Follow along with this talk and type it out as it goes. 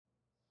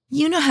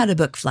You know how to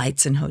book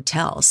flights and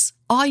hotels.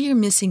 All you're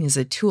missing is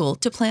a tool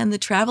to plan the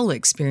travel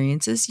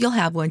experiences you'll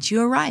have once you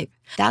arrive.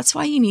 That's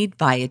why you need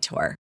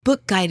Viator.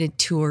 Book guided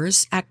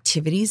tours,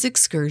 activities,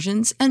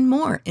 excursions, and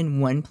more in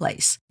one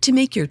place to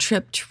make your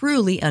trip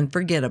truly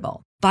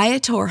unforgettable.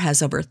 Viator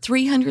has over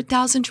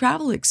 300,000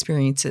 travel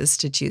experiences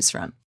to choose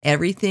from.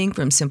 Everything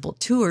from simple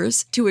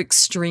tours to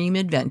extreme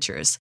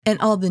adventures and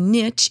all the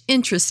niche,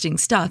 interesting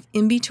stuff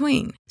in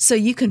between. So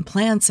you can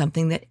plan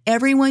something that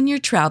everyone you're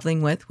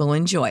traveling with will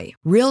enjoy.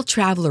 Real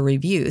traveler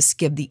reviews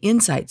give the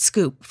inside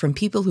scoop from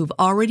people who've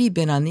already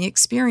been on the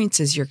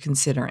experiences you're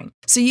considering.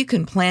 So you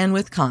can plan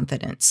with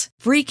confidence.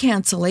 Free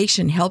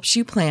cancellation helps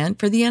you plan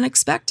for the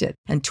unexpected.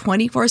 And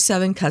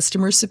 24/7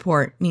 customer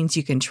support means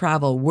you can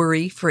travel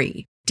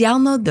worry-free.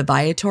 Download the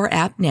Viator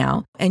app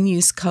now and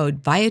use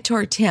code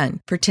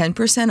Viator10 for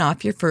 10%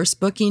 off your first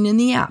booking in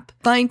the app.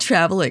 Find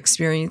travel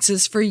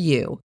experiences for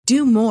you.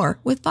 Do more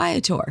with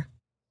Viator.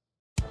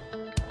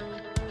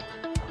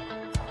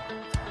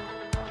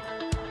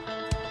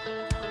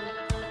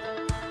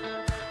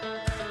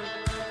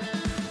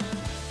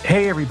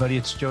 Hey everybody,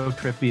 it's Joe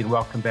Trippi and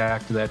welcome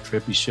back to That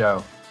Trippi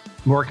Show.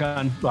 More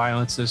gun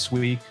violence this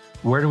week.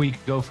 Where do we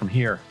go from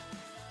here?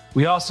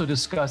 We also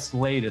discuss the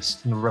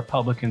latest in the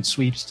Republican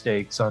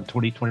sweepstakes on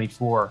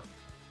 2024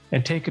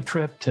 and take a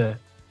trip to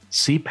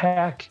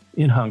CPAC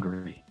in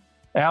Hungary.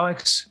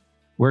 Alex,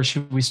 where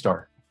should we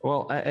start?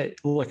 Well,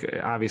 look,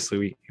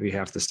 obviously we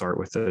have to start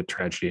with the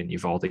tragedy in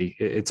Uvalde.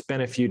 It's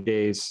been a few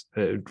days.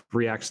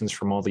 Reactions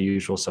from all the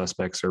usual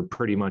suspects are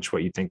pretty much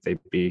what you think they'd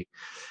be.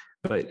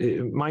 But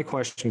my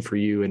question for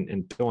you,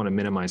 and don't want to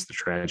minimize the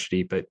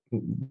tragedy, but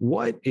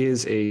what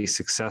is a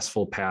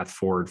successful path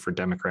forward for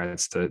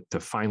Democrats to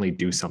finally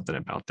do something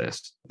about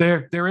this?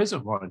 There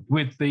isn't one.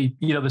 With the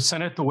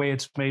Senate the way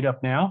it's made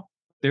up now,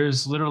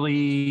 there's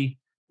literally,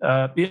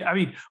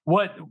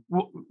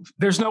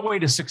 there's no way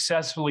to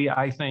successfully,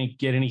 I think,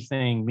 get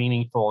anything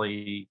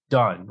meaningfully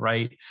done,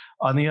 right?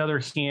 On the other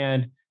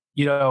hand,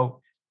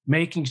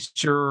 making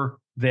sure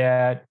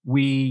that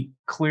we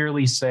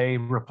clearly say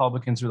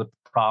Republicans are the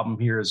problem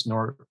here, as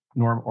Norm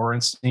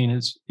Ornstein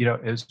is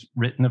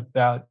written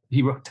about.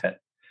 He wrote that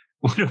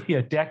literally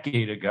a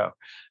decade ago,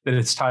 that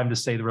it's time to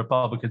say the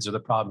Republicans are the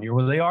problem here.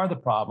 Well, they are the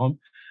problem,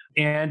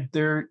 and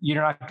you're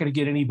not going to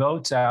get any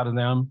votes out of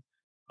them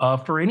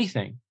for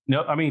anything.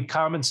 No, I mean,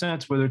 common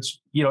sense, whether it's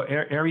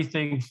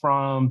everything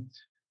from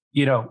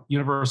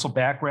universal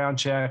background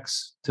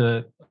checks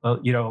to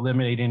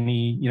eliminate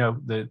any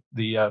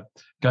the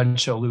gun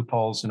show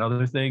loopholes and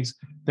other things.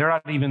 They're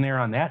not even there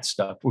on that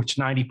stuff, which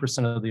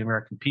 90% of the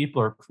American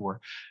people are for.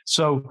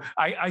 So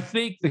I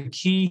think the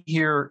key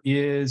here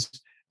is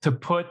to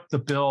put the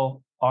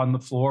bill on the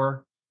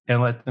floor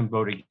and let them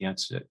vote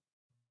against it,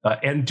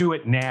 and do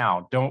it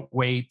now. Don't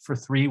wait for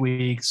 3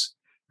 weeks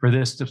for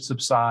this to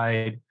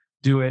subside.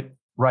 Do it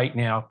right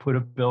now. Put a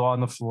bill on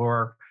the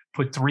floor.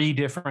 Put 3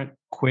 different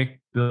quick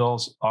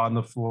bills on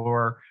the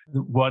floor.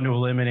 One, to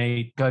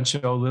eliminate gun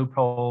show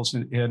loopholes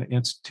and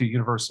institute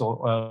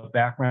universal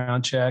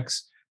background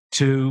checks.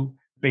 2,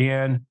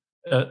 ban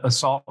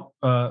assault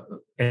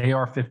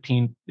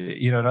AR-15,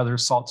 and other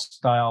assault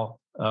style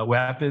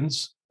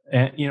weapons.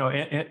 And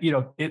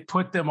it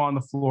put them on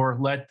the floor.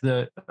 Let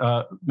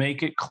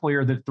make it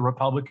clear that the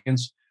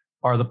Republicans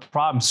are the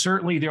problem.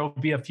 Certainly, there will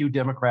be a few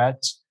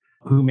Democrats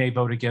who may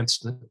vote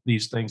against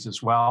these things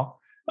as well.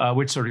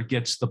 Which sort of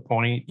gets the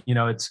point.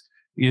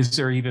 Is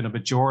there even a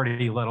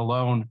majority, let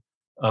alone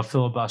a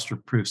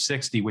filibuster-proof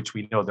 60, which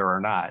we know there are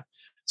not.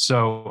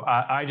 So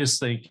I just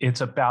think it's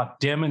about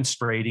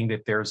demonstrating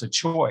that there's a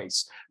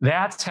choice.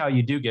 That's how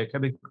you do get. I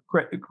mean,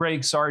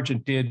 Greg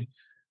Sargent did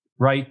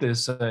write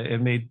this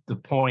and made the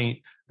point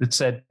that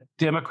said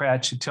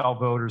Democrats should tell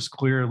voters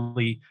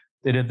clearly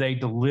that if they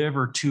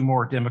deliver 2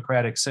 more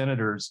Democratic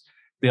senators,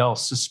 they'll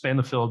suspend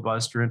the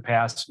filibuster and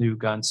pass new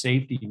gun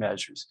safety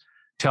measures.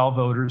 Tell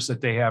voters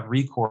that they have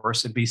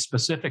recourse and be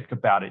specific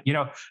about it.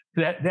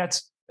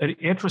 That's an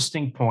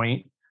interesting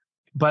point,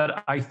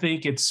 but I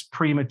think it's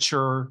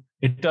premature.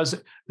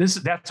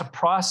 That's a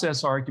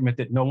process argument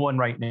that no one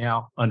right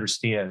now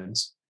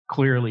understands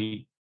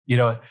clearly.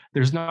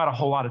 There's not a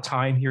whole lot of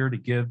time here to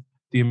give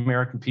the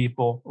American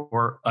people,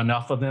 or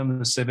enough of them,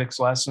 the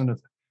civics lesson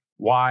of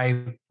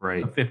why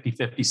a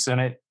 50-50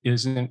 Senate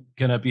isn't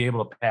going to be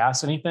able to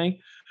pass anything.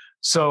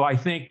 So I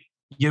think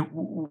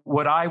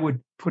what I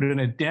would put an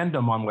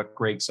addendum on what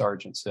Greg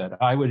Sargent said.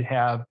 I would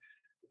have,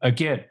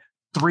 again,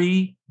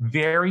 3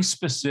 very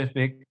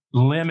specific,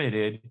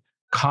 limited,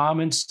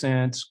 common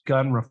sense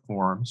gun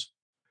reforms.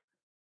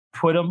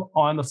 Put them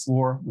on the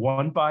floor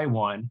one by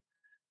one.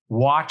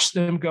 Watch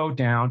them go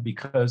down,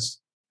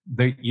 because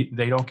they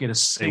don't get a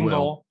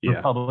single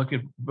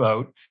Republican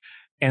vote,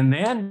 and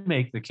then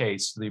make the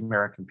case to the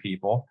American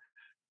people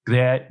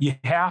that you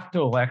have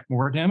to elect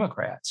more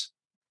Democrats,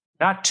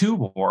 not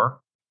 2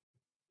 more.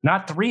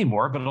 Not 3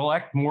 more, but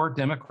elect more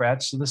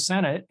Democrats to the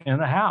Senate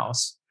and the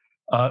House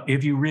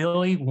if you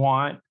really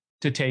want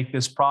to take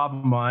this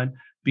problem on,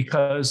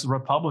 because the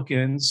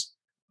Republicans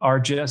are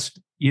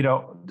just,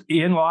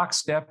 in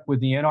lockstep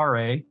with the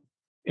NRA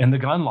and the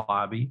gun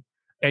lobby,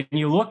 and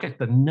you look at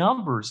the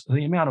numbers,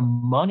 the amount of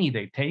money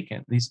they've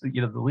taken,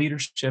 the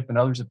leadership and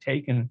others have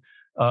taken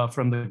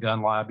from the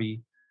gun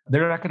lobby,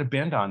 they're not going to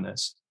bend on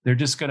this. They're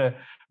going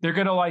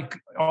to, like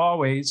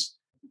always,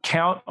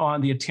 count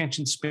on the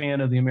attention span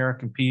of the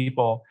American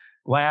people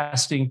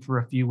lasting for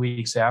a few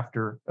weeks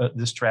after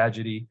this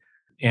tragedy.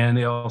 And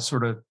they'll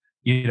sort of,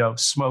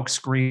 smoke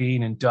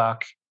screen and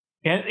duck.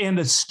 And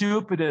the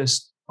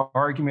stupidest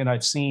argument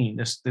I've seen,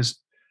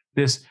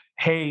 this,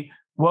 hey,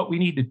 what we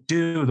need to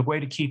do, the way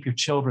to keep your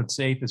children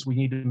safe is we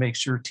need to make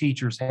sure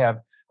teachers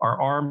are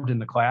armed in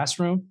the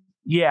classroom.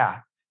 Yeah.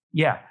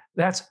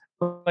 That's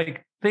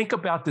like, think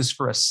about this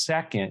for a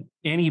second.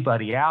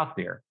 Anybody out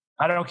there,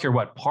 I don't care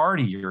what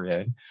party you're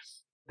in,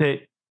 that,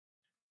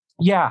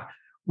 yeah,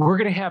 we're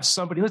going to have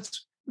somebody,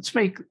 let's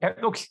make,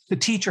 okay, the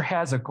teacher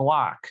has a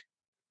Glock.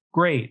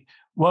 Great.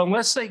 Well,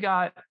 unless they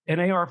got an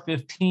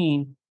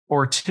AR-15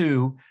 or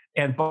two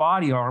and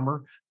body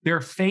armor,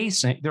 they're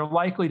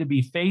likely to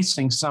be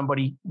facing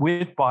somebody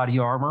with body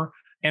armor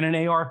and an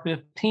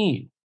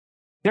AR-15.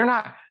 They're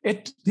not,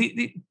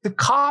 the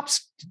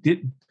cops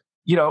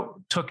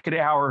took an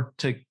hour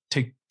to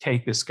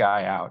take this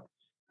guy out.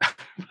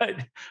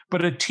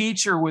 but a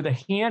teacher with a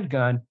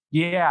handgun,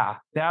 yeah,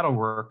 that'll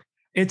work.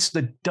 It's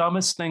the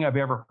dumbest thing I've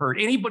ever heard.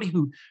 Anybody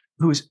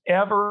who's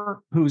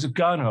a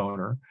gun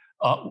owner,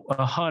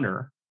 a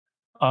hunter,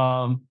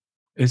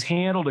 has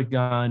handled a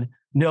gun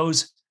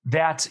knows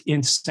that's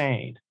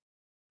insane.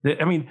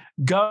 I mean,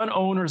 gun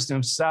owners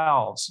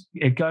themselves,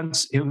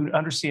 who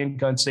understand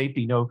gun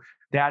safety, know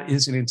that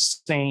is an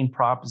insane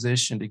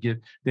proposition to give.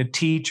 The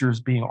teachers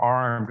being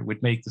armed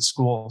would make the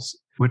schools,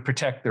 would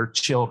protect their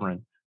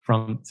children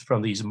from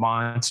these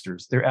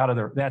monsters. They're out of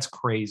there. That's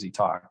crazy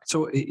talk.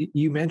 So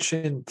you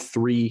mentioned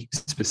 3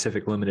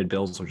 specific limited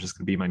bills, which is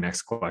going to be my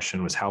next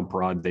question, was how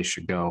broad they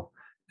should go.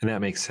 And that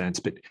makes sense.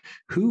 But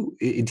who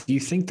do you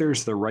think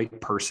there's the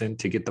right person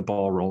to get the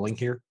ball rolling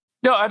here?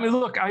 No, I mean,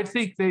 look, I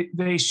think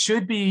they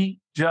should be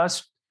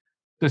just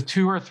the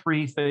 2 or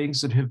 3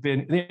 things that have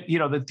been,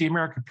 that the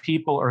American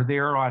people are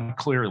there on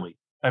clearly.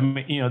 I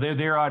mean, they're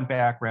there on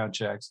background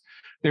checks.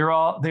 They're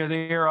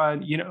there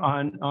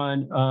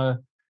on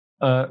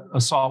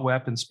assault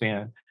weapons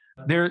ban.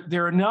 There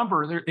are a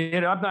number.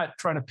 And I'm not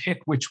trying to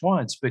pick which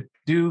ones, but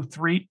do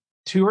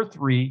 2 or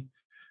 3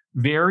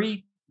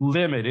 very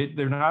limited.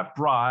 They're not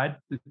broad.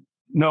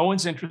 No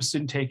one's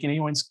interested in taking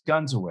anyone's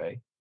guns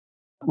away.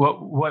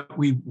 What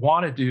we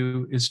want to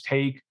do is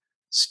take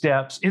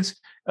steps. It's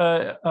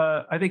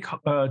I think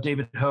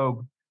David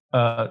Hogue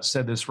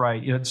said this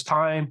right. It's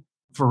time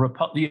for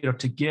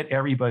to get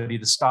everybody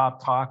to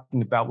stop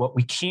talking about what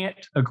we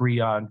can't agree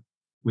on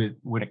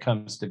when it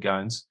comes to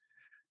guns,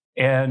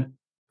 and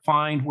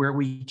find where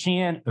we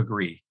can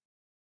agree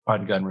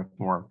on gun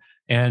reform.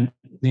 And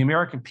the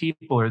American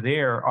people are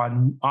there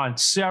on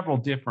several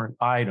different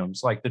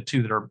items, like the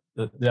 2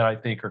 that I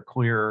think are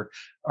clear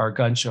are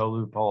gun show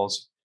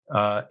loopholes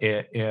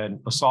and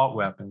assault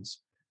weapons.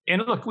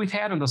 And look, we've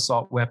had an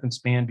assault weapons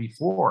ban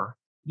before.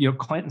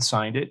 Clinton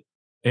signed it.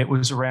 It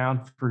was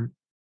around for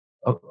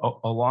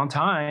a long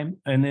time,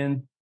 and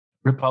then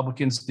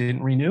Republicans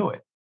didn't renew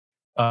it.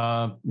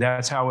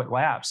 That's how it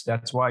lapsed.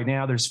 That's why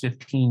now there's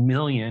 15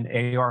 million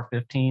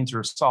AR-15s or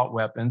assault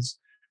weapons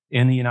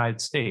in the United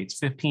States.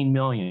 15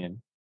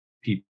 million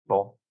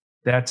people.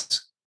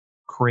 That's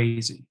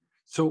crazy.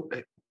 So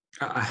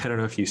I don't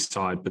know if you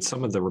saw it, but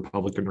some of the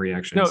Republican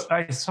reactions. No,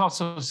 I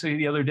also see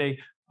the other day,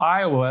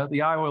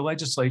 the Iowa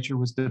legislature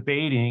was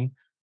debating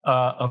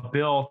a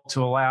bill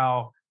to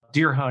allow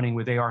deer hunting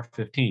with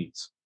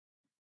AR-15s.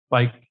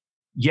 Like,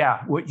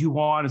 yeah, what you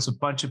want is a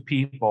bunch of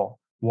people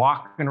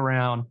walking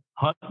around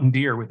hunting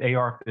deer with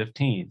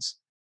AR-15s.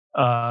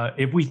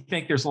 If we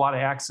think there's a lot of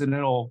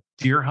accidental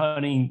deer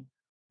hunting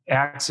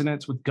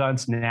accidents with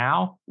guns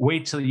now,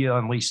 wait till you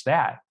unleash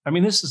that. I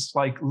mean, this is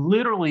like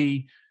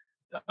literally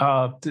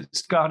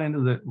it's got into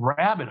the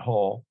rabbit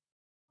hole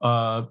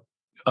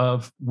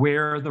of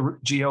where the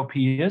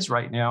GOP is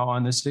right now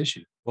on this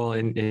issue. Well,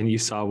 and you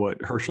saw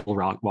what Herschel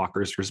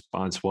Walker's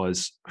response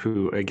was,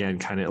 who again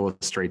kind of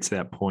illustrates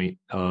that point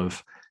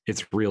of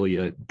it's really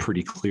a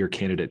pretty clear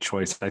candidate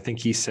choice. I think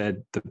he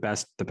said the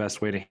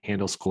best way to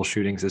handle school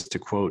shootings is to,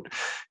 quote,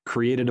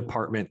 create a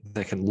department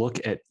that can look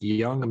at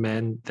young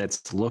men,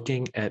 that's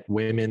looking at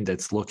women,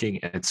 that's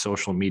looking at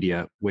social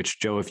media, which,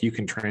 Joe, if you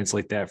can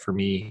translate that for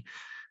me,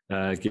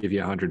 give you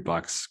 $100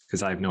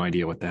 because I have no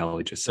idea what the hell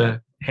he just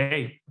said.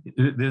 Hey,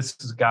 this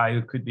is a guy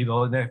who could be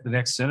the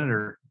next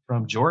senator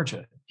from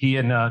Georgia. He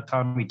and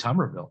Tommy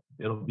Tuberville.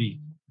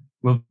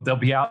 They'll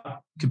be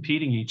out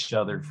competing each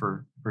other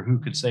for who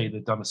could say the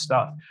dumbest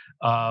stuff.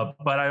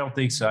 But I don't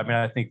think so. I mean,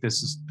 I think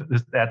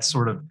that's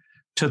sort of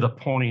to the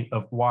point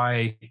of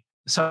why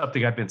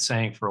something I've been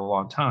saying for a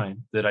long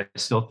time, that I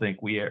still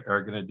think we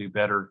are going to do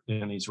better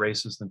in these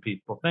races than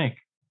people think,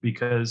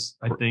 because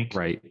I think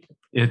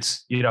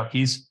it's,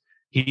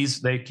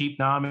 they keep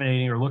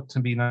nominating or look to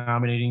be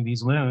nominating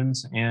these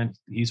loons, and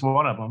he's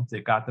one of them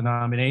that got the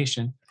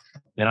nomination.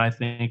 And I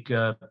think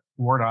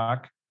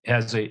Warnock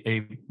has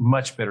a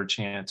much better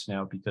chance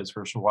now because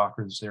Herschel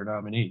Walker is their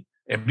nominee,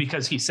 and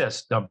because he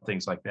says dumb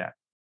things like that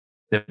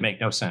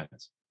make no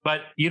sense.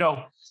 But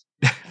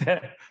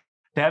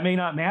that may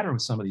not matter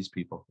with some of these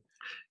people.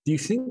 Do you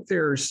think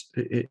there's,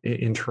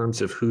 in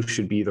terms of who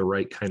should be the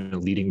right kind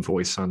of leading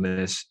voice on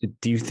this,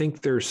 do you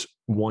think there's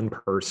one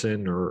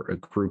person or a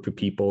group of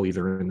people,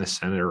 either in the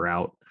Senate or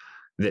out,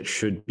 that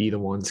should be the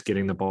ones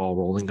getting the ball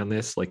rolling on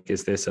this? Like,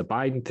 is this a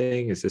Biden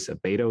thing? Is this a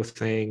Beto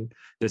thing?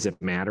 Does it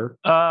matter?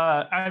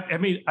 I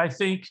mean, I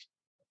think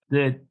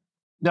that,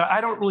 no, I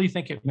don't really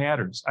think it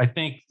matters. I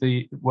think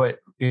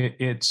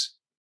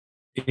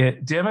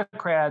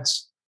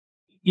Democrats,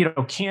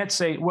 can't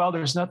say, well,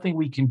 there's nothing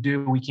we can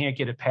do. We can't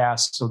get it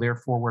passed, so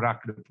therefore we're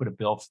not going to put a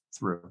bill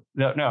through.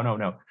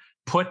 No.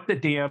 Put the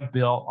damn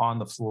bill on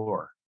the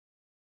floor.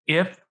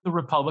 If the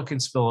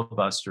Republicans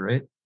filibuster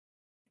it,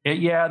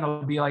 and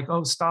they'll be like,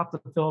 oh, stop the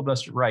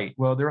filibuster. Right.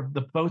 Well,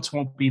 the votes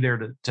won't be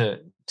there to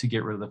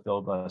get rid of the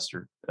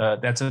filibuster.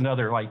 That's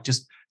another,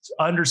 just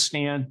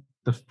understand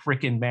the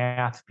freaking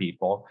math,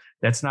 people.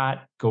 It's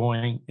not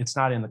in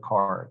the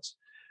cards.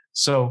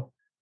 So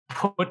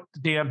put the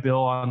damn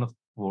bill on the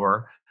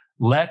floor,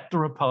 let the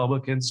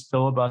Republicans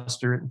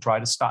filibuster and try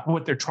to stop.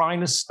 What they're trying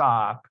to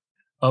stop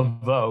a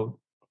vote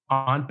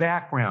on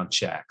background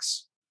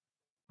checks.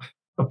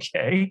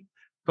 Okay.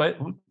 But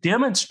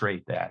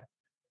demonstrate that.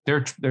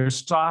 They're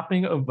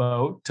stopping a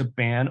vote to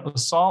ban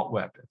assault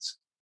weapons.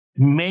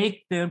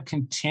 Make them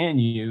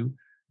continue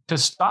to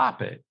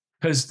stop it,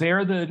 because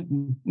they're the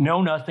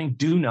know nothing,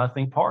 do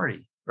nothing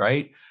party,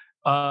 right?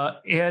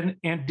 And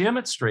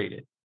demonstrate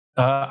it.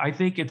 I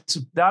think it's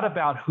not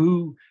about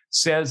who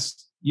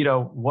says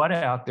what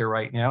out there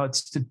right now.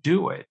 It's to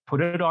do it, put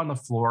it on the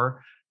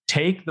floor,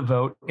 take the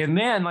vote, and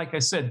then, like I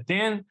said,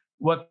 then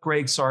what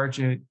Greg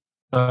Sargent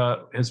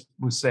was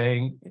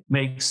saying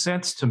makes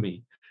sense to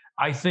me.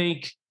 I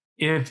think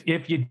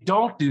if you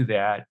don't do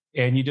that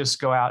and you just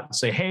go out and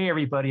say, hey,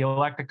 everybody,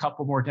 elect a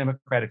couple more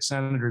Democratic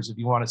senators if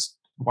you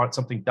want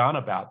something done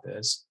about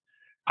this,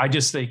 I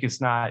just think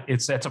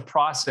that's a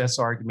process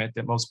argument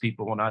that most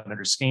people will not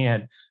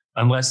understand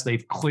unless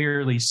they've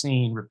clearly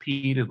seen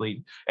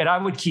repeatedly. And I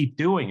would keep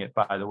doing it,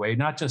 by the way,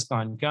 not just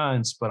on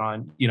guns, but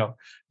on,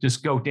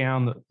 just go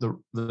down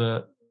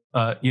the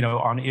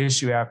on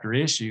issue after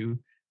issue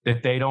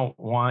that they don't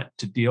want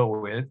to deal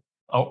with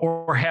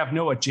or have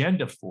no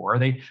agenda for.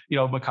 They,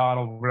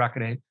 McConnell, we're not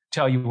going to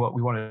tell you what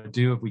we want to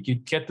do if we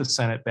could get the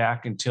Senate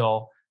back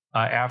until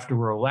after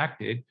we're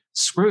elected.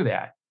 Screw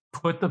that.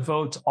 Put the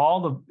votes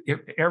on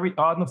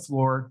the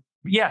floor.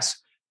 Yes,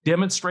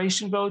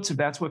 demonstration votes, if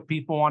that's what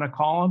people want to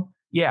call them.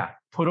 Yeah,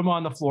 put them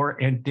on the floor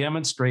and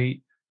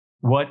demonstrate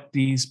what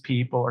these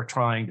people are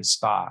trying to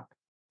stop.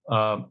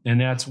 And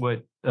that's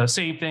what,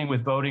 same thing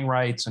with voting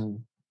rights,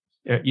 and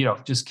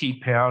just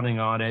keep pounding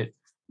on it.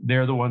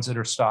 They're the ones that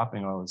are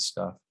stopping all this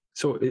stuff.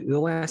 So the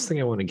last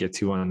thing I want to get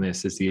to on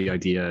this is the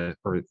idea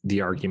or the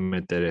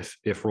argument that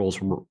if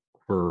roles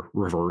were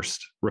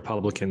reversed,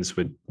 Republicans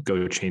would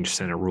go change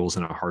Senate rules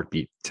in a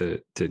heartbeat to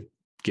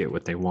get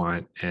what they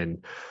want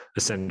and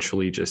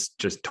essentially just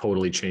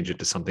totally change it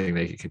to something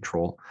they can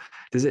control.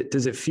 Does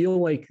it feel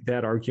like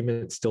that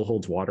argument still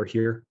holds water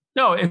here?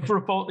 No, if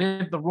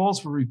the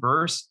roles were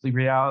reversed, the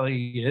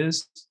reality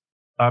is,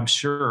 I'm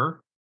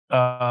sure,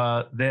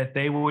 that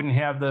they wouldn't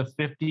have the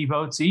 50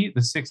 votes, the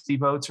 60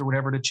 votes or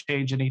whatever to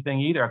change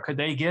anything either. Could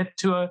they get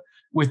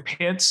with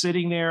Pence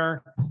sitting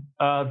there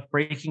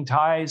breaking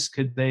ties?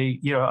 Could they,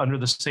 under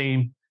the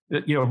same,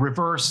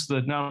 reverse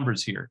the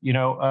numbers here?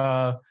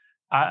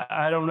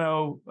 I don't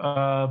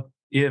know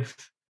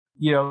if,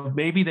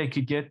 maybe they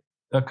could get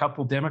a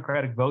couple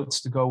Democratic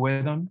votes to go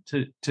with them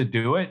to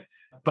do it.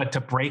 But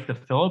to break the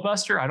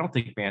filibuster, I don't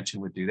think Manchin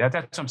would do that.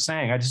 That's what I'm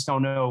saying. I just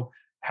don't know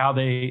how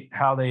they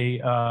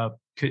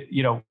could,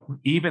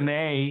 even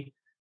they,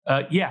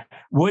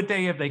 would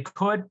they if they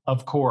could?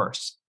 Of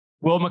course.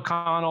 Will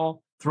McConnell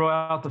throw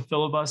out the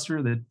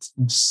filibuster the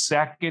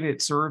second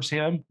it serves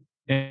him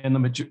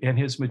and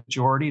his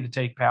majority to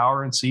take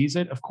power and seize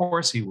it? Of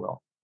course he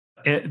will.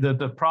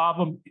 The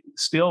problem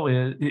still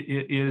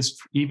is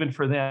even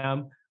for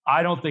them,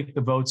 I don't think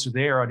the votes are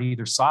there on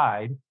either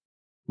side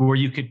where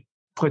you could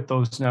put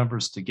those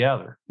numbers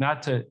together.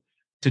 Not to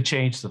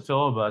change the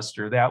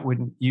filibuster,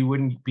 you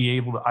wouldn't be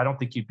able to. I don't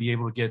think you'd be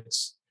able to get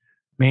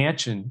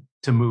Manchin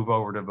to move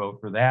over to vote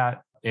for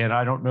that, and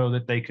I don't know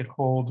that they could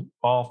hold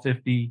all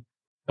 50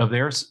 of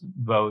their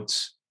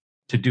votes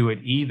to do it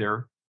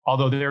either.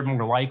 Although they're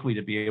more likely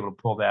to be able to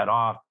pull that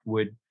off,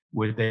 would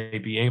they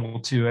be able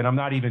to? And I'm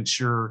not even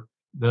sure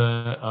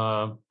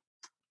the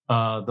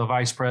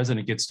vice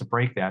president gets to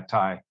break that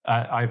tie.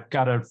 I've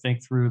got to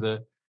think through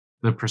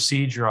the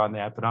procedure on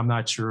that, but I'm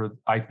not sure.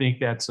 I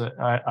think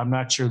I'm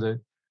not sure that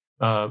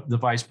the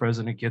vice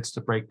president gets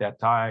to break that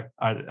tie.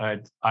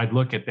 I'd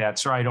look at that.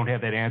 Sorry, I don't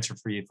have that answer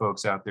for you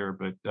folks out there,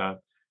 but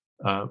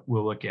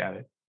we'll look at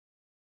it.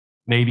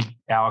 Maybe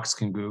Alex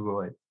can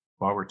Google it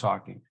while we're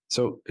talking.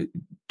 So,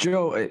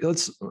 Joe,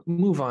 let's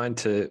move on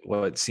to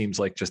what seems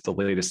like just the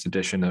latest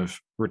edition of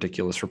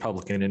ridiculous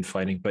Republican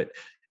infighting. But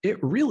it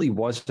really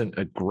wasn't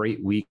a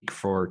great week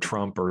for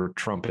Trump or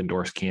Trump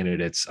endorsed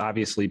candidates.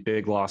 Obviously,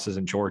 big losses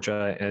in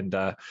Georgia, and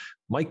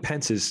Mike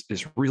Pence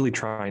is really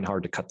trying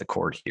hard to cut the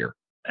cord here.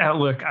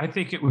 Look, I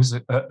think it was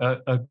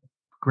a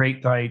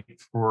great night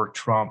for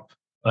Trump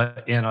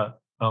and a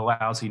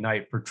lousy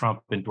night for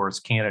Trump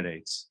endorsed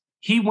candidates.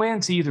 He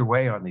wins either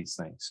way on these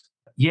things.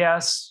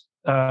 Yes,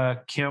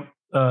 Kemp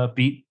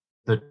beat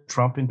the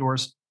Trump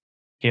endorsed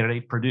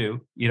candidate,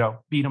 Perdue,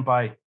 beat him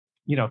by,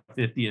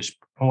 50-ish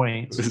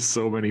points. There's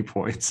so many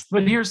points.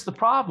 But here's the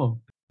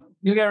problem.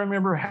 You got to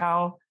remember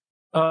how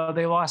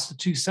they lost the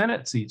 2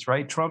 Senate seats,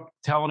 right? Trump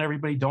telling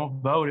everybody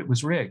don't vote, it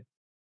was rigged.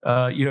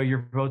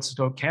 Your votes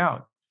don't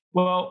count.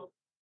 Well,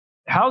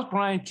 how's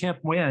Brian Kemp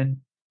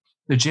win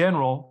the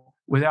general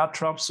without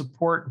Trump's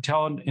support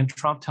and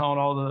Trump telling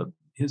all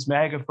his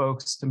MAGA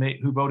folks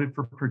who voted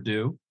for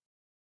Perdue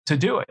to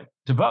do it,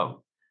 to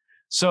vote?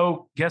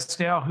 So guess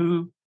now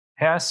who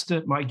has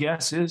to, my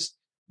guess is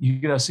you're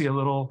going to see a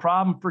little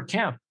problem for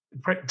Kemp.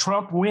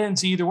 Trump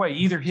wins either way.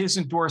 Either his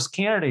endorsed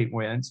candidate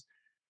wins,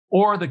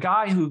 or the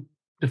guy who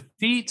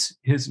defeats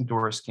his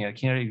endorsed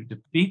candidate who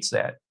defeats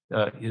that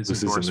his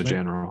this endorsement. This is in the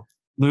general.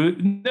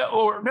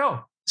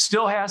 No,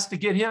 still has to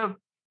get him.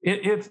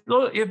 If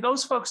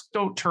those folks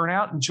don't turn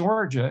out in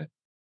Georgia,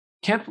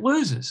 Kemp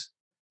loses.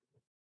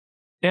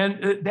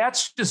 And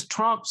that's just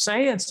Trump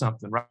saying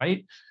something,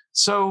 right?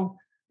 So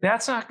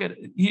that's not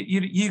good.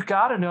 You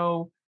got to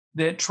know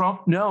that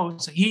Trump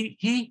knows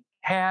he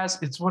has,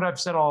 it's what I've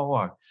said all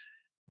along.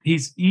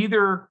 He's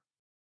either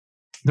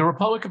the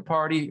Republican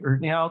Party are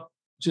now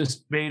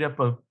just made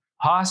up of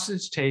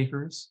hostage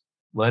takers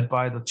led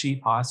by the chief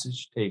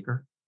hostage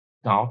taker,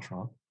 Donald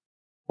Trump,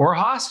 or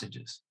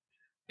hostages.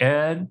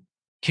 And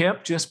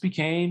Kemp just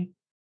became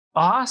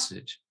a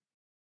hostage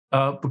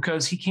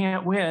because he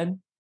can't win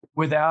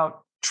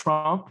without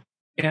Trump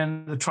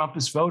and the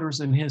Trumpist voters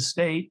in his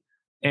state.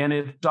 And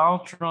if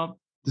Donald Trump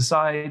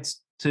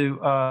decides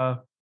to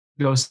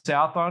go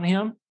south on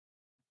him,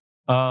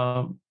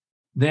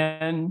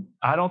 then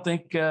I don't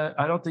think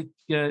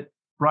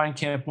Brian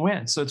Kemp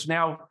wins. So it's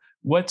now,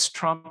 what's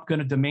Trump going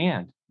to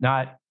demand?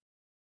 Not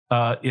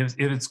if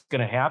it's going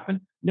to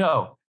happen.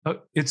 No,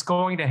 it's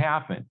going to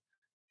happen.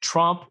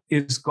 Trump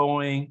is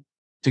going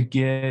to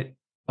get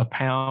a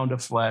pound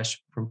of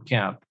flesh from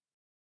Kemp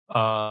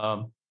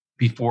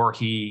before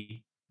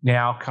he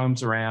now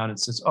comes around and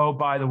says, "Oh,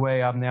 by the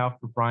way, I'm now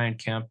for Brian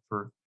Kemp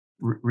for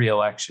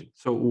re-election."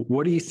 So,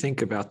 what do you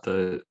think about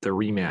the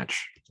rematch,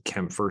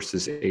 Kemp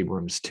versus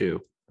Abrams,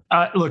 too?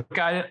 Look,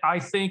 I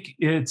think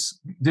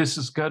this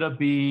is going to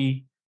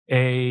be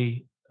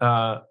the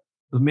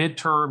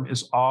midterm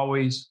is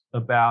always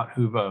about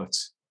who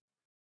votes.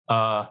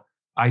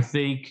 I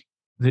think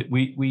that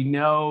we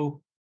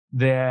know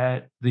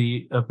that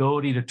the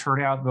ability to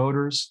turn out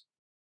voters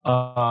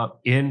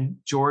in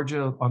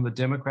Georgia on the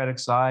Democratic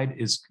side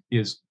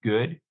is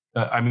good.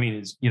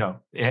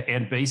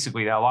 And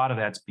basically a lot of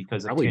that's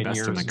because of probably 10 best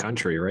years in the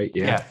country, right?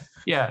 Yeah.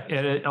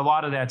 And a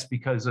lot of that's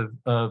because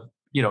of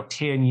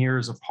 10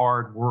 years of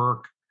hard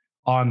work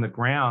on the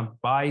ground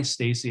by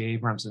Stacey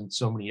Abrams and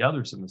so many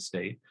others in the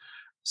state.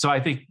 So I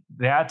think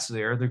that's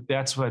there.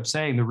 That's what I'm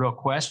saying. The real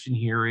question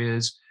here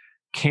is,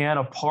 can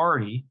a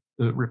party,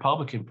 the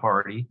Republican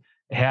Party,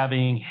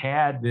 having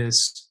had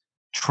this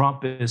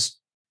Trumpist,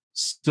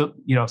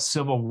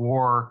 Civil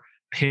War,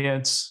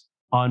 Pence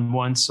on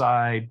one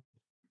side,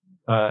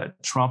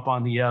 Trump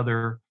on the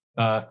other,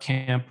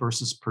 Kemp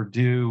versus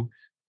Perdue,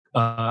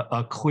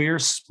 a clear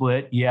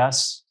split.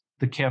 Yes,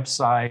 the Kemp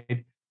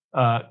side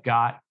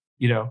got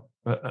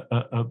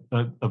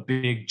a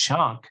big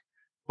chunk,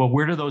 but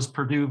where do those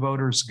Perdue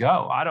voters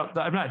go?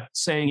 I'm not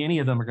saying any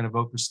of them are going to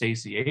vote for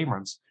Stacey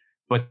Abrams,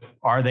 but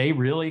are they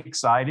really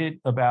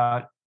excited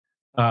about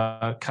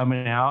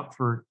coming out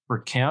for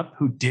Kemp,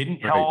 who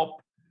didn't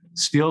help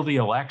steal the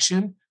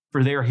election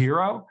for their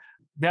hero?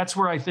 That's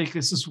where I think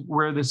this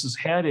is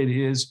headed.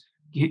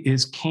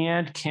 Is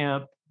can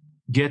Kemp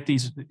get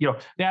these?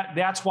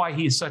 That's why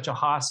he's such a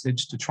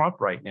hostage to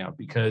Trump right now,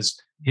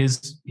 because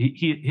his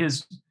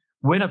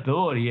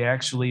winnability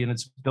actually and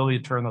its ability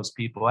to turn those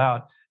people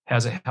out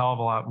has a hell of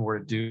a lot more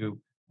to do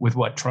with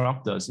what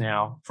Trump does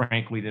now,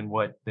 frankly, than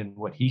what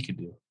he could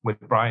do, what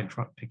Brian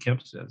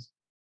Kemp says.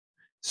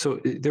 So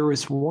there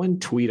was one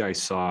tweet I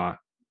saw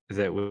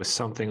that was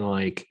something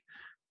like,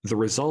 the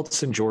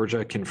results in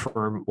Georgia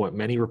confirm what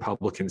many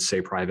Republicans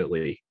say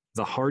privately.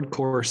 The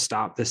hardcore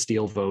stop the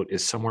steal vote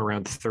is somewhere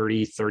around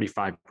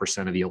 35%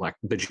 of the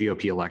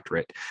GOP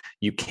electorate.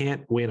 You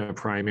can't win a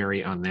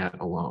primary on that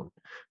alone.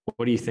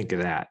 What do you think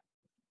of that?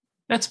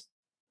 That's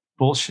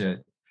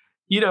bullshit.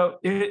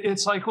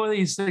 It's like one of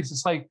these things.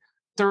 It's like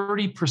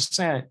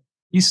 30%.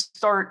 You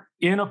start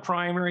in a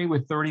primary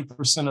with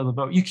 30% of the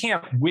vote. You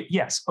can't win.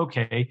 Yes.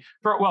 Okay.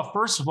 Well,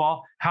 first of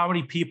all, how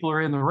many people are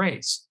in the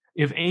race?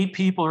 If 8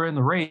 people are in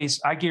the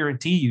race, I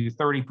guarantee you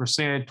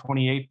 30%,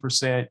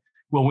 28%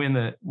 will win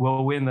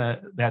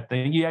that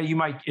thing. Yeah, you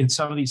might in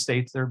some of these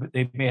states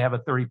they may have a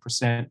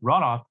 30%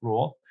 runoff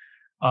rule,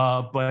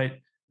 but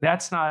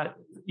that's not,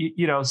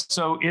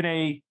 so in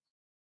a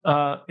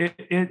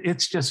it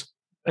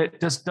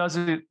just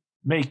doesn't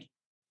make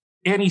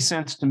any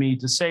sense to me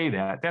to say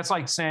that. That's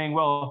like saying,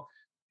 well,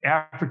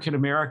 African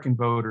American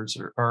voters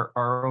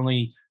are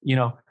only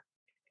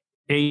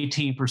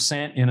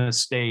 18% in a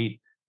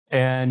state,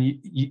 and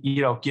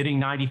getting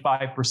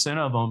 95%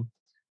 of them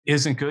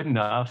isn't good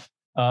enough.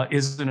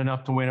 Isn't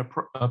enough to win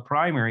a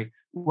primary.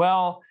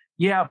 Well,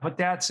 yeah, but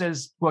that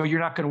says, well, you're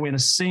not going to win a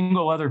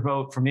single other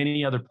vote from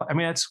any other. I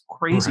mean, that's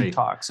crazy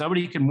talk.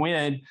 Somebody can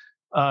win,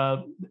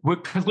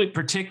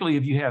 particularly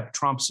if you have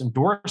Trump's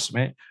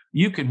endorsement,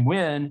 you can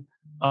win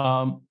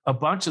a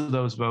bunch of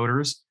those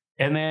voters,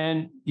 and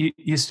then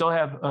you still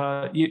have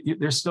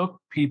there's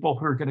still people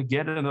who are going to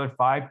get another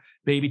 5,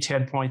 maybe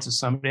 10 points of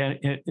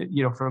somebody,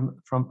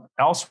 from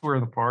elsewhere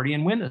in the party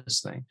and win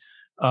this thing.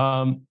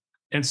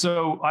 And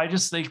so I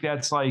just think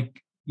that's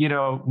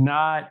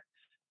not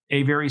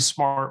a very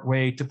smart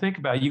way to think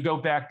about it. You go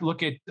back,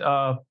 look at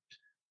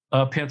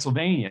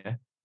Pennsylvania,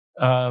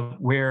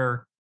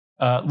 where,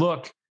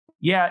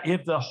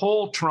 if the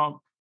whole Trump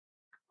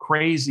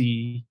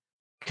crazy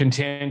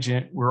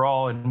contingent were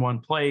all in one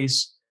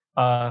place,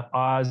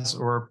 Oz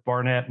or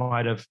Barnett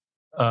might have,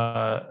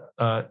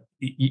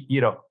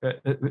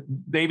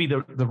 maybe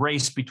the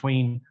race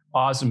between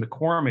Oz and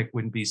McCormick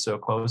wouldn't be so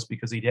close,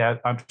 because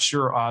I'm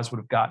sure Oz would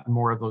have gotten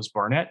more of those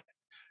Barnett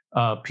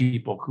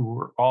people who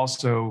were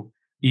also,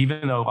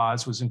 even though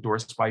Oz was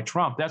endorsed by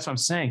Trump. That's what I'm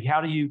saying.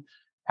 How do you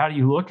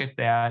look at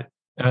that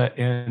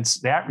and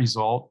that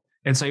result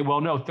and say, well,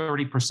 no,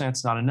 30%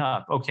 is not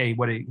enough. Okay,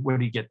 what did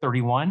he get?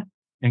 31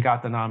 and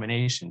got the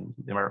nomination,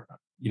 or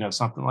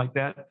something like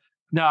that.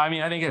 No, I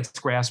mean, I think it's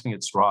grasping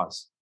at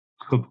straws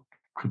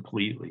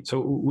completely. So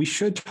we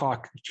should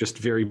talk just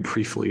very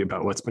briefly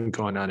about what's been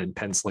going on in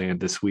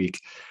Pennsland this week.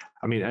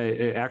 I mean,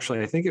 I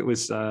think it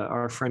was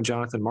our friend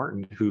Jonathan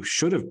Martin who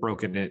should have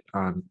broken it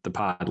on the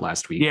pod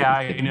last week. Yeah,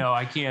 I know.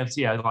 I can't.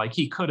 Yeah, like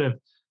he could have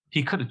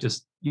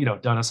just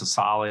done us a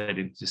solid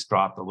and just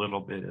dropped a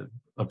little bit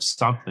of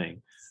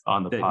something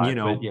on the pod.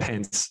 But,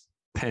 yeah.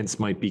 Pence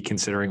might be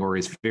considering, or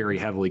is very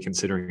heavily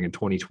considering, a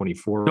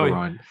 2024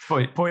 run.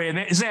 Boy, and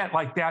isn't that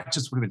that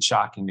just would have been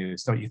shocking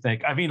news, don't you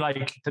think? I mean,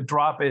 to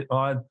drop it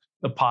on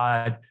the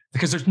pod,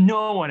 because there's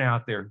no one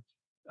out there,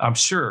 I'm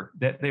sure,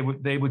 that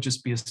they would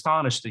just be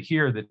astonished to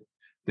hear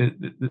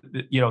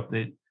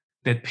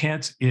that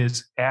Pence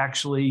is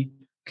actually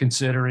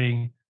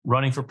considering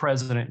running for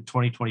president in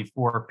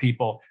 2024.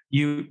 People,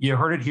 you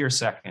heard it here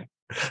second.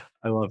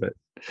 I love it.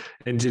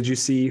 And did you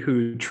see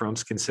who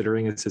Trump's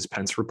considering as his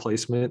Pence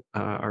replacement?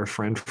 Our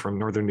friend from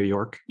Northern New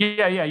York.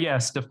 Yeah.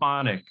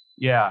 Stefanik.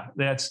 Yeah,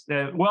 that's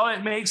well,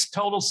 it makes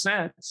total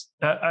sense.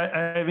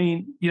 I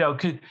mean, you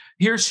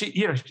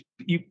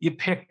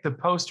pick the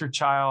poster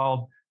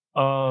child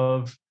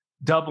of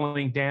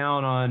doubling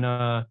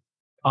down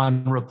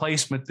on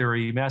replacement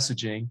theory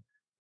messaging.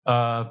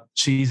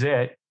 She's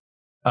it.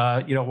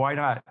 Why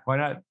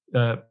not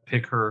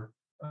pick her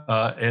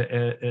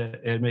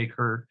and make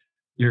her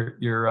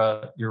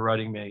your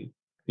running mate?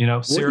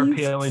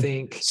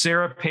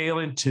 Sarah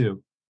Palin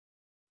too.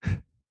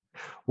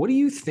 What do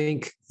you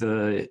think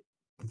the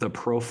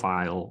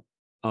profile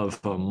of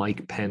a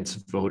Mike Pence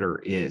voter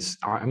is?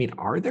 I mean,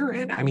 are there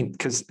any? I mean,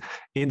 because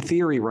in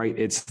theory, right,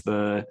 it's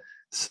the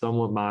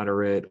somewhat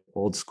moderate,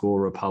 old school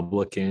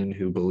Republican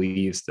who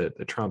believes that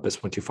the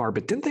Trumpists went too far,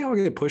 but didn't they all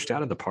get pushed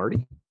out of the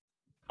party?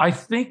 I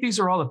think these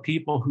are all the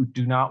people who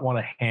do not want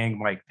to hang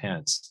Mike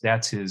Pence.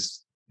 That's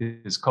his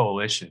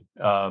coalition.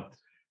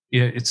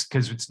 It's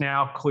because it's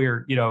now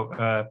clear.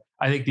 I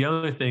think the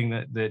other thing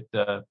that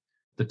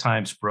the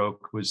Times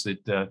broke was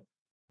that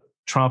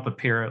Trump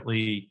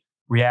apparently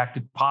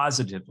reacted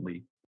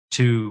positively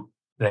to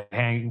the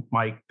hang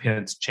Mike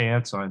Pence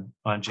chance on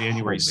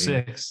January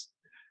 6th.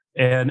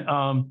 And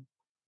no,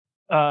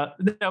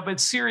 but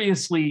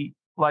seriously,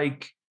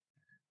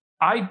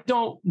 I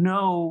don't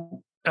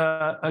know.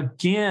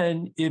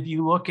 Again, if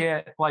you look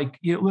at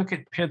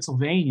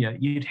Pennsylvania,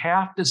 you'd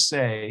have to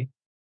say,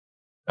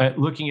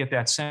 looking at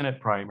that Senate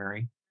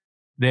primary,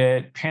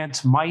 that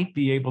Pence might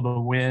be able to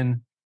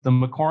win the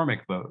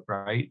McCormick vote,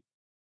 right?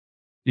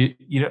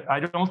 I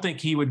don't think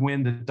he would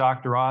win the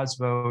Dr. Oz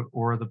vote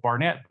or the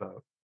Barnett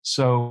vote.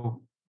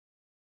 So,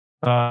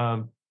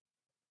 so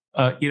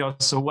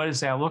what does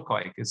that look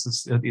like? Is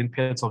this in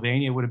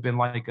Pennsylvania would have been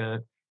like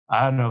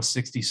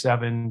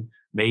 67,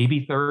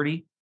 maybe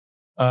 30.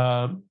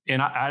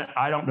 And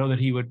I don't know that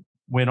he would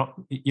win,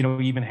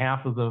 even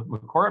half of the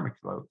McCormick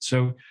vote.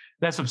 So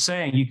that's what I'm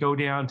saying. You go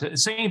down to the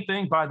same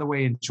thing, by the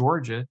way, in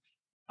Georgia.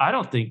 I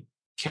don't think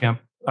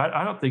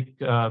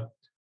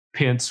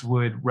Pence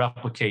would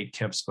replicate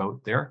Kemp's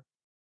vote there.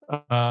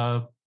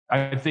 I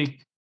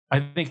think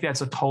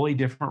that's a totally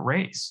different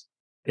race.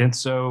 And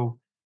so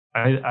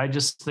I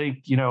just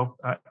think,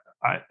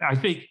 I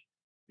think,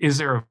 is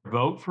there a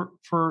vote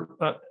for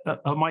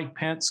a Mike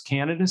Pence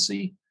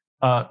candidacy?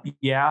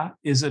 Yeah.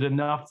 Is it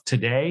enough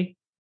today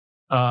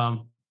to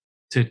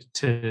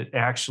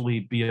actually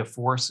be a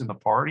force in the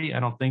party? I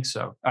don't think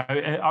so.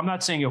 I'm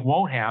not saying it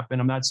won't happen.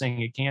 I'm not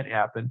saying it can't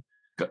happen.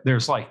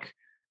 There's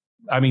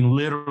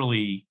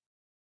literally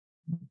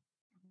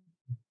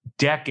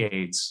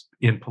decades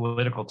in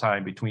political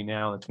time between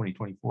now and the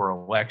 2024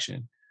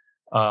 election.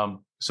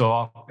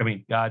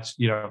 God's,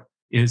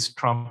 is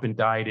Trump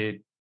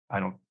indicted? I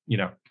don't,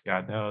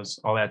 God knows,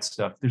 all that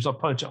stuff. There's a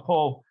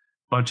whole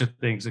bunch of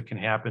things that can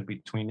happen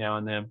between now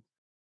and then.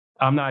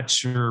 I'm not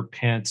sure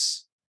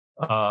Pence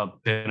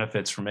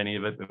benefits from any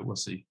of it, but we'll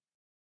see.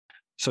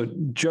 So,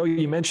 Joe,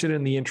 you mentioned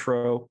in the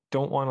intro,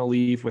 don't want to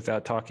leave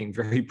without talking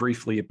very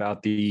briefly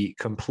about the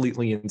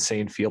completely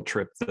insane field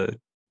trip that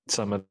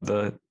some of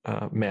the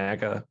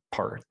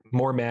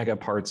more MAGA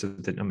parts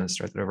of the, I'm going to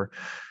start that over.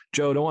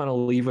 Joe, don't want to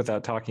leave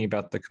without talking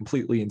about the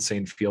completely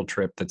insane field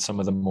trip that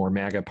some of the more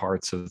MAGA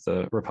parts of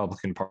the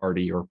Republican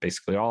Party, or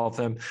basically all of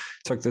them,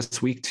 took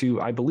this week to,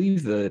 I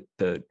believe, the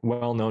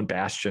well-known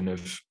bastion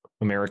of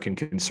American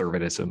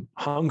conservatism,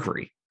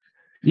 Hungary.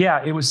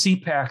 Yeah, it was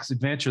CPAC's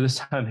adventure. This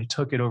time they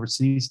took it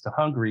overseas to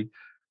Hungary,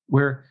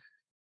 where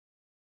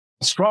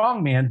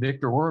strongman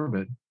Viktor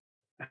Orban,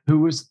 who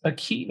was a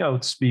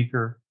keynote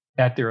speaker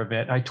at their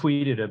event, I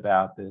tweeted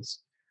about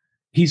this.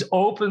 He's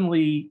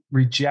openly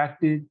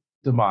rejected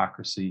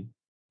democracy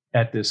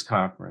at this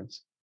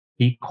conference.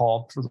 He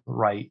called for the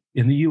right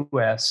in the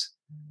US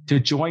to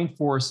join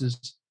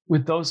forces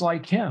with those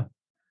like him.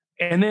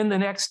 And then the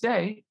next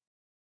day,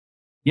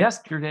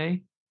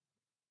 yesterday,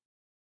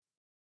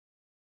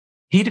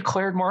 he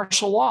declared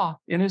martial law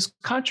in his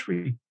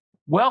country.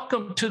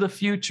 Welcome to the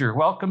future.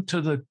 Welcome to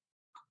the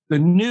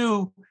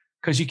new,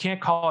 because you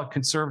can't call it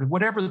conservative,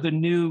 whatever the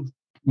new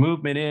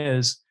movement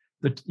is,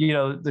 the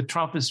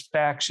Trumpist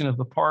faction of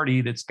the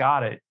party that's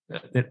got it,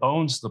 that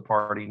owns the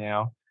party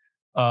now.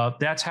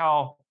 That's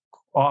how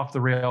off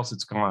the rails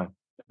it's gone.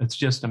 It's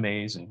just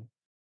amazing.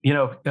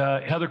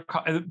 Heather,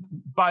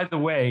 by the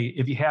way,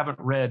 if you haven't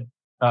read,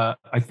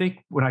 I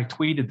think when I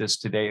tweeted this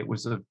today, it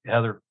was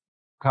Heather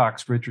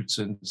Cox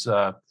Richardson's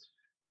Letters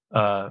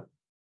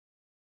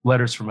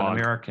from an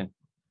American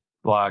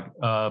blog.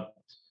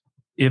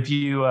 If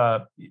you,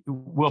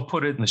 we'll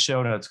put it in the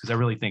show notes because I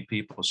really think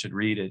people should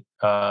read it.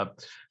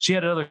 She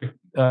had another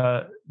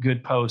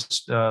good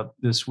post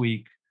this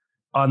week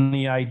on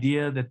the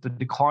idea that the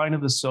decline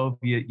of the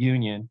Soviet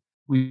Union,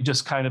 we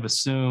just kind of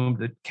assumed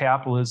that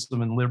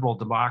capitalism and liberal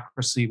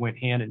democracy went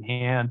hand in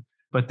hand,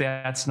 but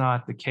that's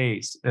not the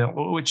case.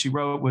 What she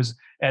wrote was,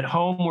 at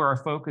home, where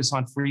our focus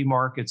on free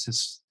markets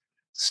has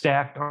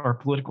stacked our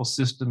political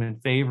system in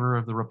favor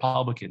of the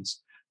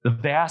Republicans, the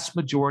vast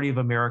majority of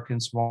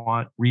Americans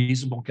want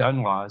reasonable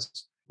gun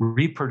laws,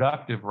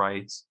 reproductive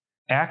rights,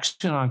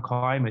 action on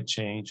climate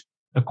change,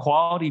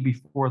 equality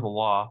before the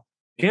law,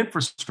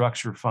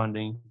 infrastructure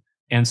funding,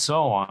 and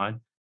so on.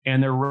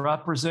 And their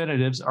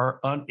representatives are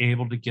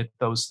unable to get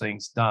those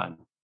things done.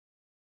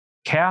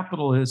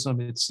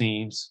 Capitalism, it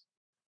seems,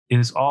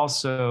 is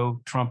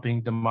also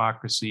trumping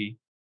democracy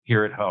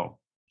here at home.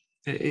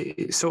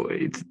 So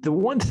the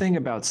one thing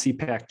about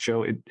CPAC,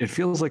 Joe, it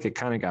feels like it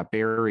kind of got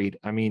buried.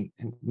 I mean,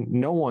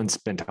 no one's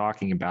been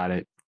talking about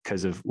it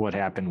because of what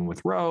happened with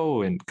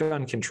Roe and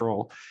gun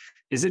control.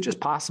 Is it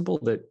just possible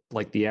that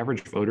the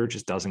average voter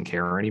just doesn't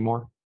care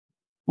anymore?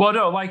 Well,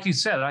 no, like you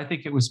said, I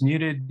think it was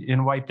muted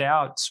and wiped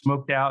out,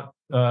 smoked out.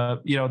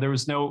 There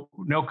was no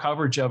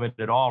coverage of it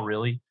at all,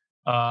 really.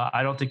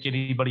 I don't think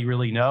anybody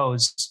really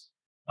knows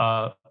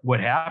what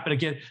happened.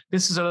 Again,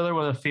 this is another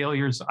one of the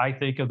failures, I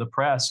think, of the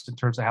press in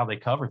terms of how they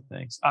cover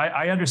things.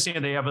 I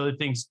understand they have other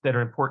things that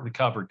are important to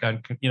cover,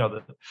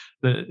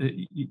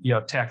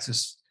 the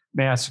Texas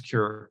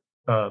massacre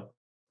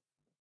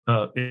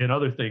and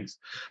other things.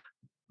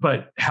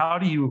 But how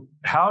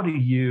do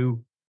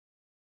you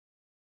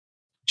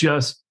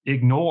just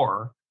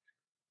ignore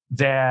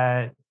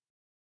that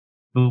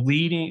one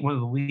of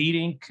the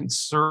leading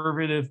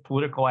conservative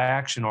political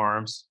action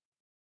arms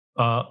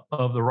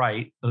of the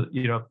right, of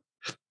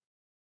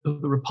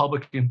the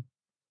Republican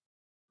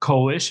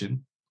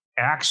coalition,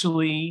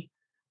 actually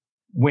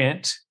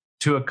went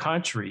to a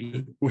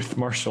country with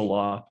martial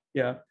law,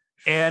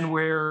 and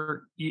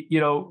where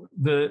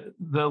the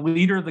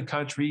leader of the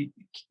country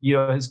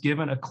has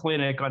given a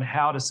clinic on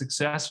how to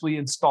successfully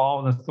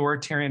install an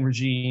authoritarian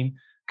regime,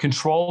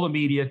 control the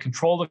media,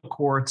 control the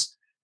courts,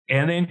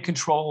 and then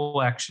control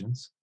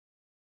elections.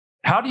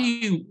 How do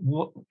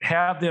you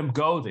have them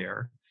go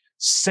there,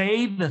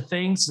 say the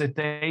things that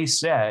they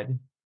said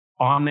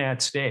on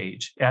that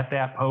stage at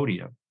that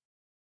podium,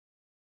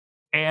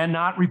 and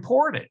not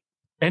report it,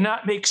 and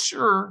not make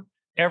sure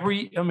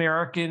every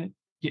American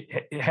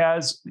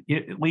has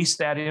at least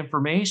that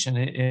information,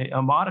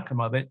 a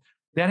modicum of it?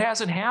 That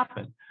hasn't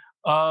happened.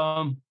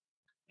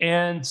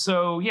 And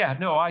so,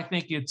 I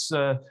think it's,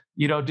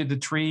 did the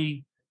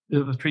tree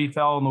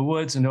fell in the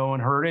woods and no one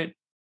heard it?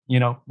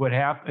 What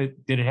happened?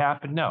 Did it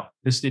happen? No,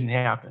 this didn't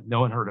happen. No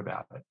one heard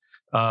about it.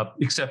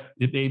 Except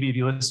that maybe if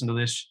you listen to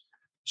this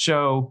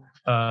show,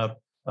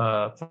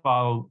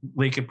 follow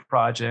Lincoln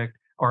Project,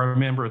 or a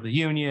member of the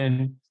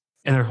union,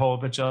 and there are a whole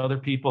bunch of other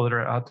people that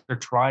are out there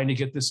trying to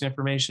get this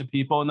information to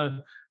people.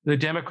 And the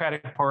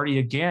Democratic Party,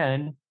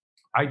 again,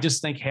 I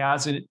just think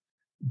hasn't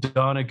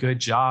done a good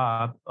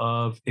job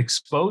of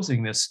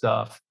exposing this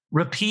stuff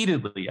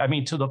repeatedly. I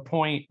mean, to the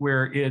point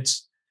where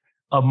it's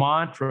a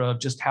mantra of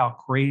just how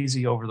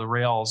crazy over the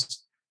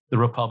rails the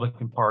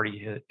Republican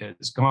Party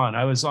has gone.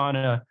 I was on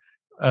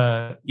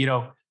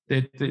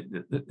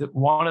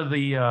one of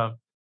the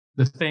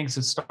things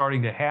that's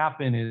starting to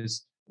happen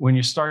is when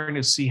you're starting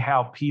to see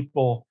how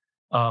people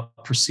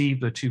perceive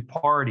the two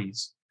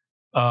parties.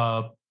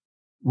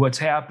 What's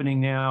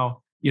happening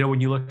now,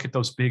 when you look at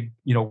those big,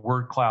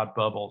 word cloud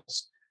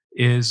bubbles,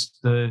 is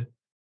the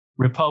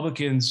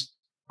Republicans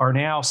are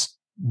now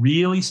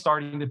really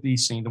starting to be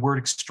seen. The word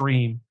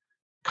extreme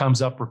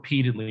comes up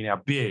repeatedly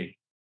now, big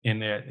in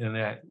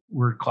that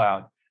word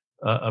cloud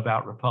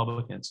about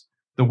Republicans.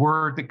 The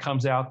word that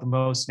comes out the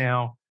most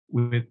now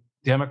with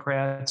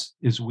Democrats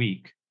is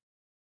weak.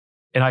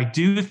 And I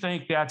do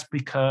think that's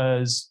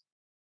because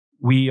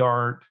we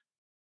aren't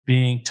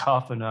being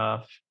tough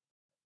enough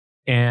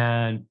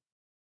and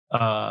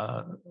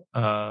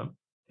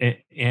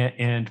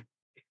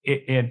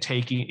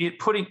taking it,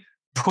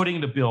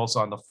 putting the bills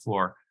on the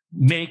floor,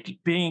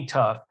 being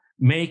tough,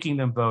 making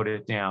them vote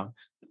it down,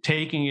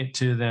 taking it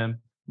to them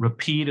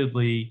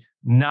repeatedly.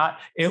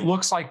 It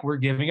looks like we're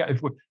giving up.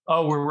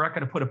 We're not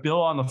going to put a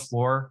bill on the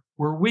floor.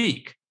 We're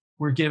weak.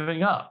 We're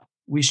giving up.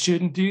 We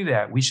shouldn't do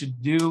that. We should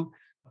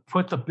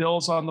put the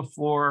bills on the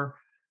floor,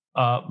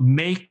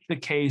 make the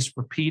case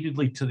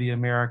repeatedly to the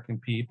American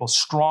people,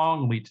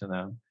 strongly to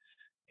them,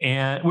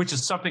 and which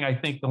is something I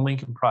think the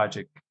Lincoln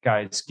Project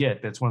guys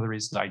get. That's one of the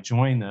reasons I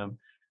joined them,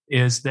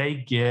 is they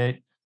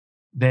get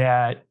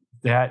that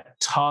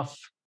tough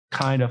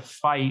kind of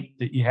fight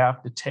that you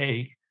have to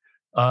take,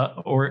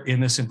 or in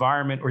this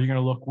environment, or you're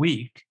going to look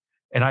weak.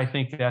 And I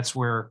think that's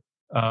where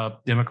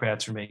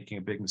Democrats are making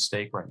a big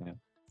mistake right now.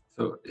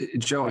 So,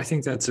 Joe, I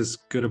think that's as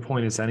good a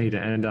point as any to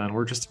end on.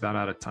 We're just about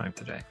out of time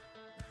today.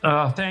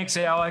 Thanks,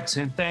 Alex,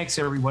 and thanks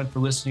everyone for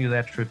listening to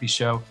That Trippy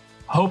Show.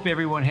 Hope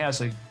everyone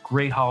has a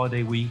great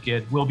holiday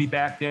weekend. We'll be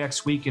back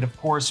next week. And of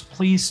course,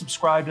 please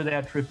subscribe to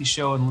That Trippy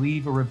Show and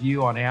leave a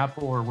review on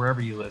Apple or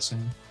wherever you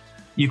listen.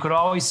 You could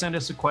always send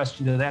us a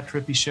question to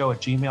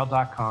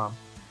thattrippyshow@gmail.com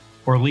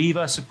or leave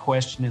us a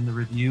question in the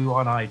review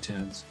on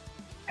iTunes.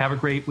 Have a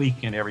great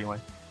weekend,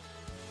 everyone.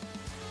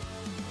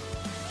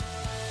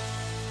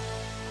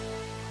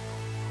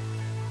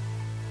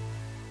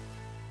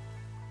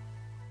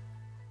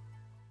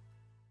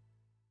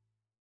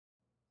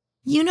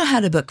 You know how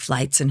to book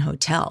flights and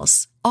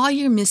hotels. All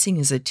you're missing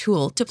is a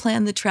tool to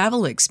plan the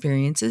travel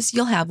experiences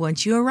you'll have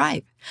once you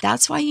arrive.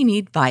 That's why you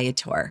need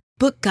Viator.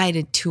 Book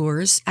guided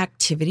tours,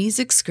 activities,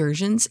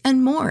 excursions,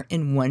 and more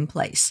in one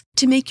place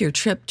to make your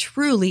trip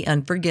truly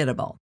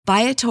unforgettable.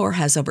 Viator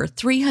has over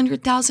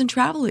 300,000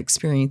 travel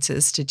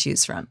experiences to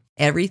choose from.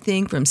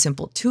 Everything from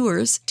simple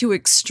tours to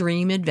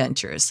extreme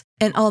adventures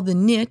and all the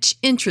niche,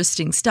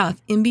 interesting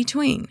stuff in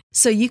between.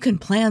 So you can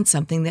plan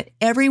something that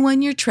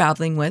everyone you're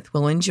traveling with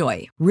will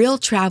enjoy. Real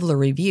traveler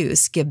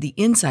reviews give the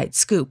inside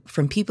scoop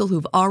from people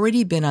who've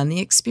already been on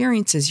the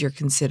experiences you're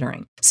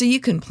considering. So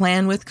you can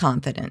plan with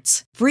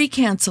confidence. Free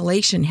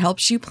cancellation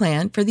helps you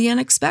plan for the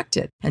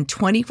unexpected. And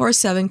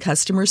 24/7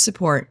 customer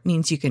support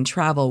means you can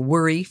travel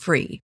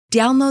worry-free.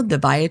 Download the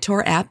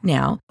Viator app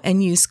now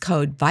and use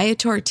code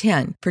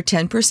Viator10 for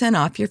 10%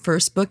 off your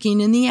first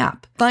booking in the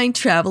app. Find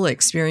travel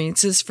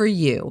experiences for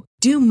you.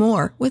 Do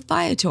more with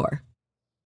Viator.